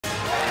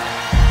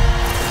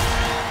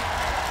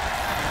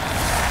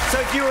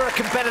If you were a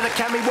competitor,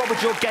 Cammy, what would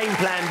your game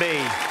plan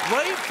be?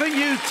 Wait for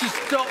you to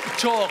stop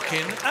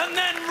talking and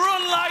then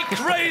run like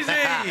crazy.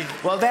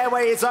 Well, their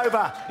way is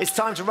over. It's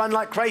time to run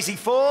like crazy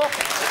for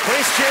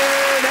Christian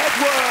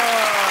Edwards.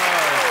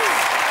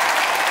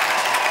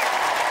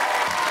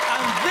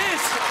 And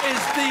this is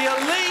the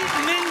elite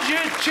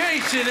ninja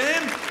chasing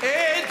him.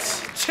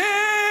 It's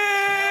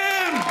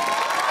Tim!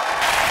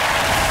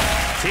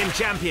 Tim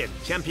Champion.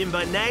 Champion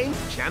by name,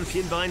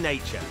 champion by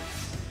nature.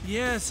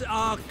 Yes,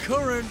 our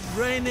current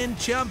reigning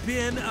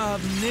champion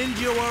of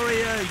Ninja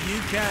Warrior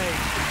UK.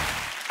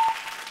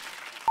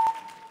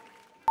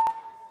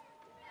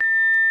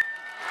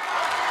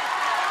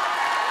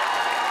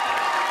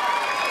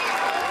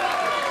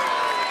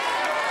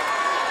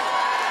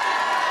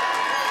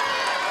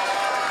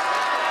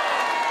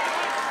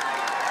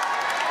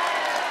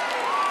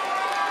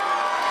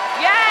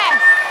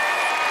 Yes!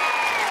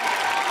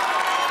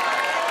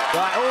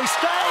 Right, always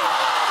straight.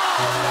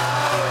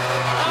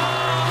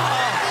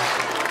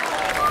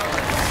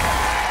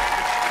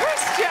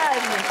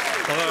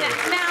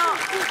 Now,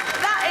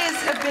 that is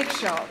a big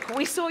shock.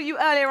 We saw you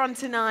earlier on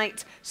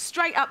tonight,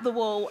 straight up the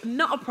wall,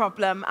 not a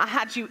problem. I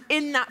had you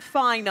in that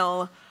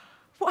final.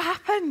 What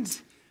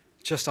happened?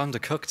 Just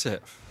undercooked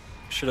it.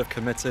 Should have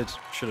committed,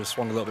 should have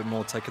swung a little bit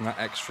more, taken that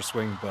extra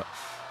swing, but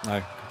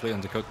no,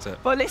 completely undercooked it.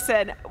 Well,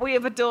 listen, we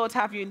have adored to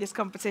have you in this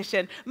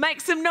competition.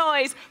 Make some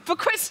noise for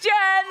Christian!